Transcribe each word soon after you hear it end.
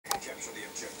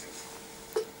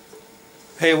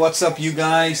Hey, what's up, you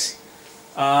guys?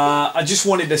 I just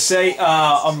wanted to say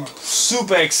I'm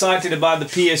super excited about the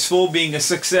PS4 being a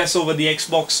success over the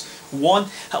Xbox One.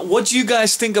 What do you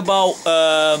guys think about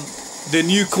the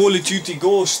new Call of Duty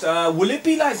Ghost? Will it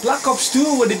be like Black Ops 2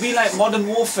 or will it be like Modern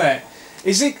Warfare?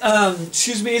 Is it,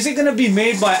 is it gonna be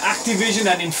made by Activision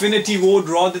and Infinity Ward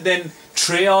rather than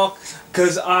Treyarch?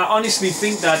 Because I honestly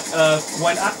think that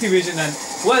when Activision and,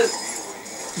 well,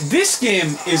 this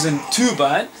game isn't too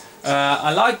bad.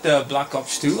 I like the Black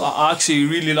Ops 2. I actually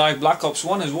really like Black Ops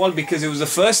 1 as well because it was the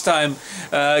first time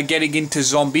getting into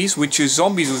zombies,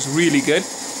 zombies was really good.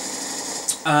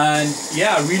 And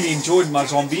yeah, I really enjoyed my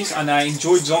zombies, and I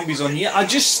enjoyed zombies on here. I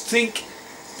just think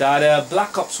that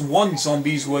Black Ops 1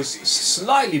 zombies was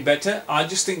slightly better. I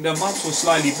just think the maps were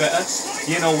slightly better.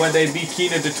 You know, whether it be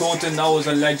Kina de Toten, that was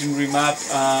a legendary map.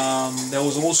 There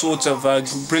was all sorts of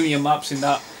brilliant maps in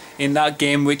that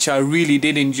game, which I really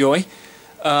did enjoy.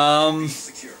 But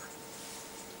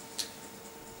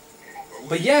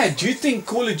yeah, do you think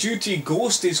Call of Duty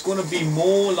Ghost is going to be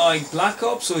more like Black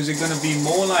Ops, or is it going to be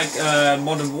more like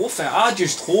Modern Warfare? I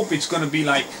just hope it's going to be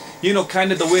like, you know,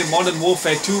 kind of the way Modern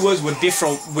Warfare 2 was, with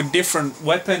different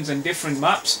weapons and different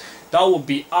maps. That would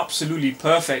be absolutely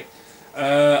perfect.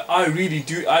 I really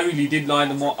did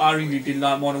like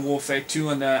Modern Warfare 2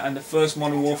 and the first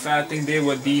Modern Warfare. I think they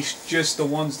were just the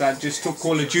ones that just took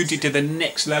Call of Duty to the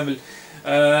next level.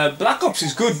 Black Ops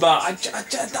is good, but I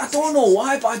don't know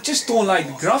why, but I just don't like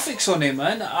the graphics on it,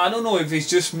 man. I don't know if it's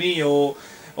just me or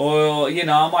you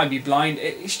know, I might be blind.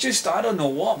 It's just, I don't know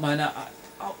what, man. I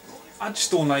just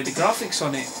don't like the graphics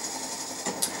on it,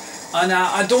 and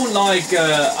I don't like.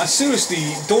 I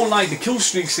seriously don't like the kill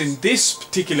streaks in this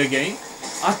particular game.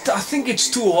 I think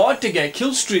it's too hard to get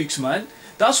kill streaks, man.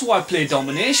 That's why I play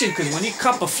Domination, because when you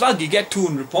cap a flag, you get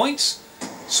 200 points.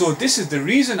 So this is the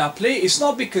reason I play. It's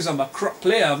not because I'm a crap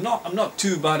player. I'm not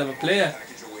too bad of a player.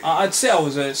 I'd say I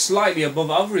was slightly above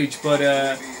average, but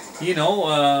you know,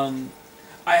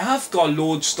 I have got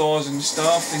load stars and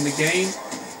stuff in the game.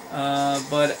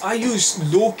 But I use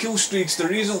low kill streaks. The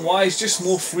reason why is just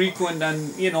more frequent,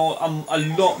 and you know, I'm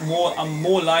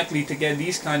more likely to get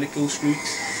these kind of kill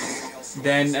streaks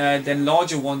than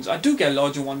larger ones. I do get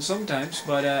larger ones sometimes,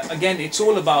 but again, it's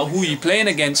all about who you're playing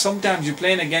against. Sometimes you're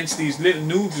playing against these little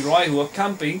noobs, right, who are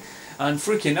camping, and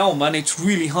freaking hell, man, it's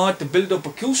really hard to build up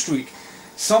a kill streak.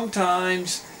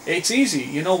 Sometimes it's easy,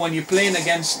 you know, when you're playing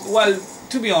against, well,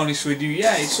 to be honest with you,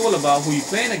 yeah, it's all about who you're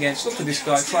playing against. Look at this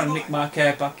guy trying to nick my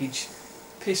care package.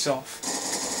 Piss off.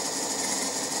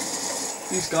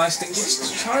 These guys think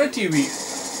it's charity week,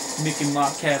 nicking my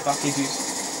care packages.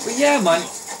 But yeah, man,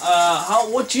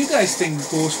 what do you guys think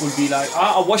Ghost will be like?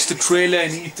 I watched the trailer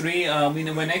in E3. I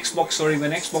mean, when Xbox were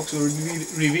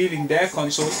revealing their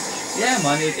console, yeah,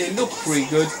 man, it looked pretty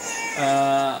good.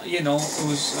 You know, it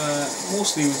was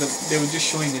mostly they were just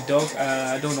showing a dog.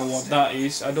 I don't know what that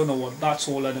is. I don't know what that's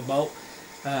all about.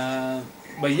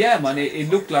 But yeah, man, it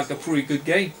looked like a pretty good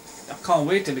game. I can't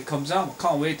wait till it comes out. I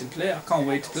can't wait to play it. I can't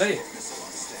wait to play it.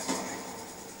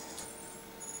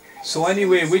 So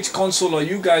anyway, which console are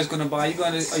you guys gonna buy?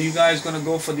 Are you guys gonna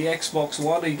go for the Xbox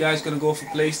One? Are you guys gonna go for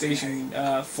PlayStation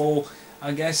 4?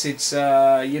 I guess it's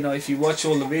you know, if you watch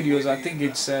all the videos, I think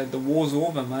it's the war's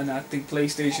over, man. I think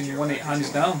PlayStation won it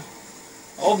hands down.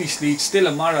 Obviously, it's still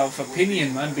a matter of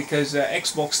opinion, man, because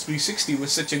Xbox 360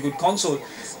 was such a good console.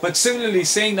 But similarly,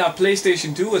 saying that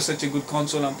PlayStation 2 was such a good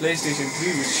console and PlayStation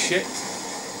 3 was shit.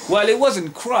 Well, it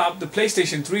wasn't crap. The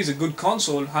PlayStation 3 is a good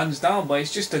console, hands down, but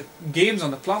it's just the games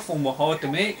on the platform were hard to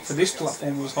make. For this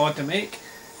platform, it was hard to make.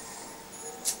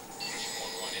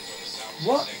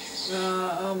 What?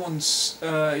 I'm on, is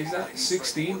that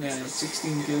 16?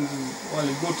 16 kills, and, well,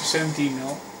 it go to 17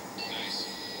 now.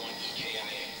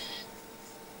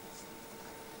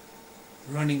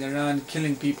 Running around,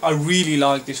 killing people. I really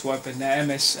like this weapon, the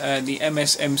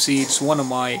MSMC. It's one of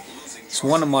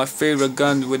my favorite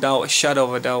guns without a shadow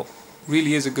of a doubt.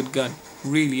 Really is a good gun.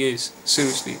 Really is.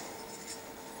 Seriously.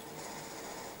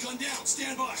 Gun down.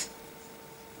 Stand by.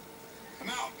 I'm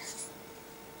out.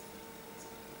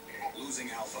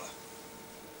 Losing Alpha.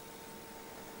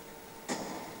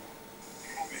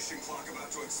 Mission clock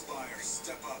about to expire.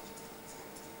 Step up.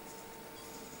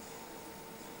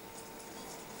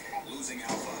 Losing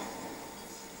Alpha.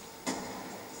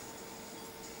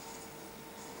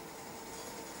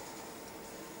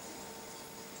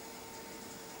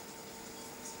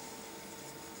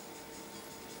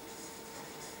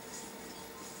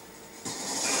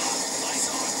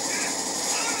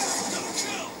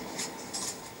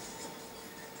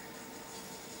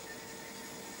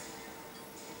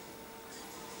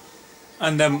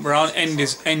 And the round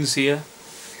ends here.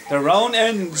 The round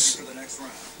ends.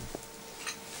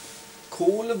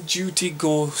 Call of Duty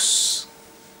Ghosts.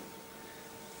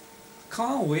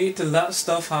 Can't wait till that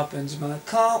stuff happens, man.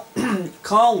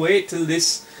 Can't wait till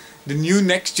the new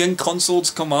next gen consoles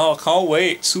come out. Can't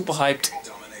wait. Super hyped.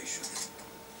 Domination.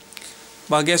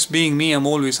 But I guess being me, I'm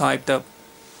always hyped up.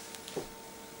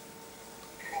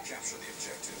 Capture the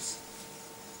objectives.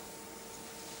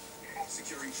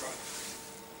 Securing truck.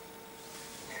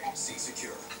 C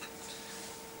secure.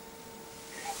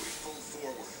 We pull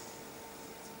forward.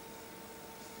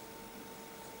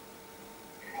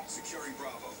 Securing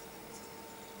Bravo.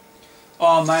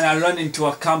 Oh man, I run into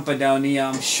a camper down here.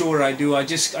 I'm sure I do. I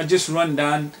just run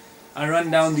down. I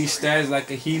run down these stairs like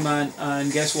a He-Man,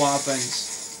 and guess what happens?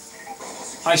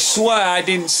 I swear I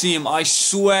didn't see him. I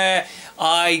swear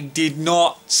I did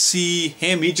not see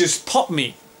him. He just popped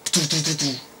me.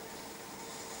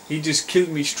 He just killed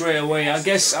me straight away. I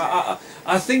guess I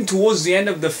think towards the end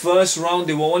of the first round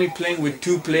they were only playing with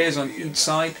 2 players on each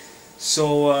side.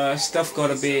 So stuff got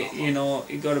a bit, you know,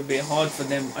 it got a bit hard for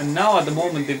them. And now at the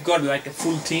moment they've got like a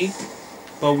full team,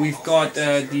 but we've got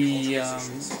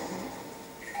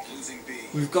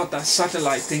we've got that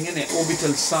satellite thing in it,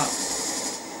 orbital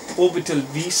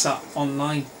VSAT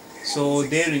online. So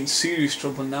they're in serious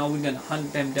trouble now. We're gonna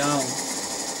hunt them down.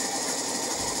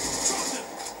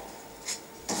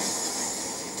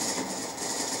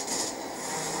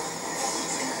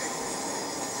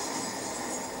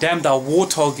 Damn, that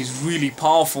warthog is really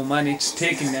powerful, man. It's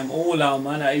taking them all out,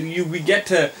 man. I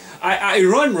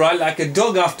run right like a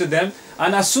dog after them,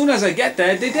 and as soon as I get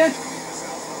there, they're dead.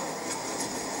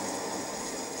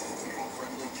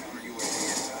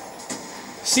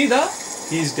 See that?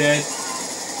 He's dead.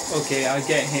 Okay, I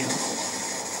get him.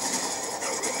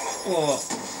 Oh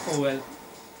well.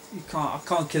 I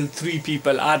can't kill 3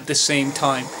 people at the same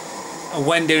time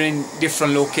when they're in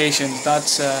different locations.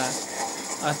 That's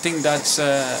I think that's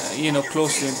you know,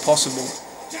 close to impossible.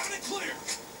 Down and clear.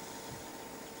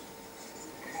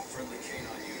 Friendly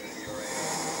canine unit in your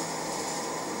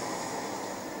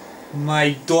AO.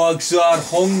 My dogs are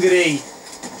hungry.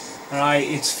 Right,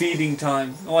 it's feeding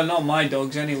time. Well, not my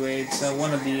dogs anyway. It's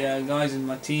one of the guys in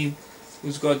my team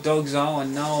who's got dogs out,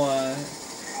 and now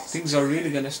things are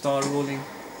really gonna start rolling.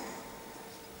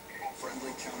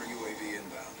 Friendly counter UAV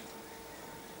inbound.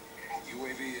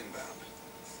 UAV inbound.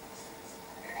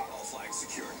 All flags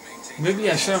secured. Maintain. Maybe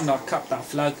I should have not capped that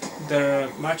flag.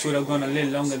 The match would have gone a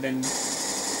little longer than.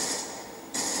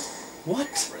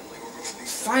 What? Friendly orbital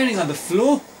Firing on the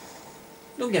floor?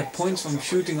 Don't get points from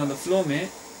shooting on the floor, mate.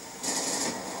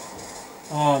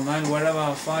 Oh man, wherever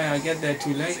I fire, I get there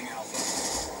too late.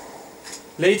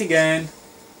 Late again.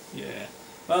 Yeah.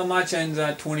 Well, match ends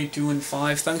at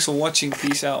 22-5. Thanks for watching.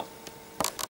 Peace out.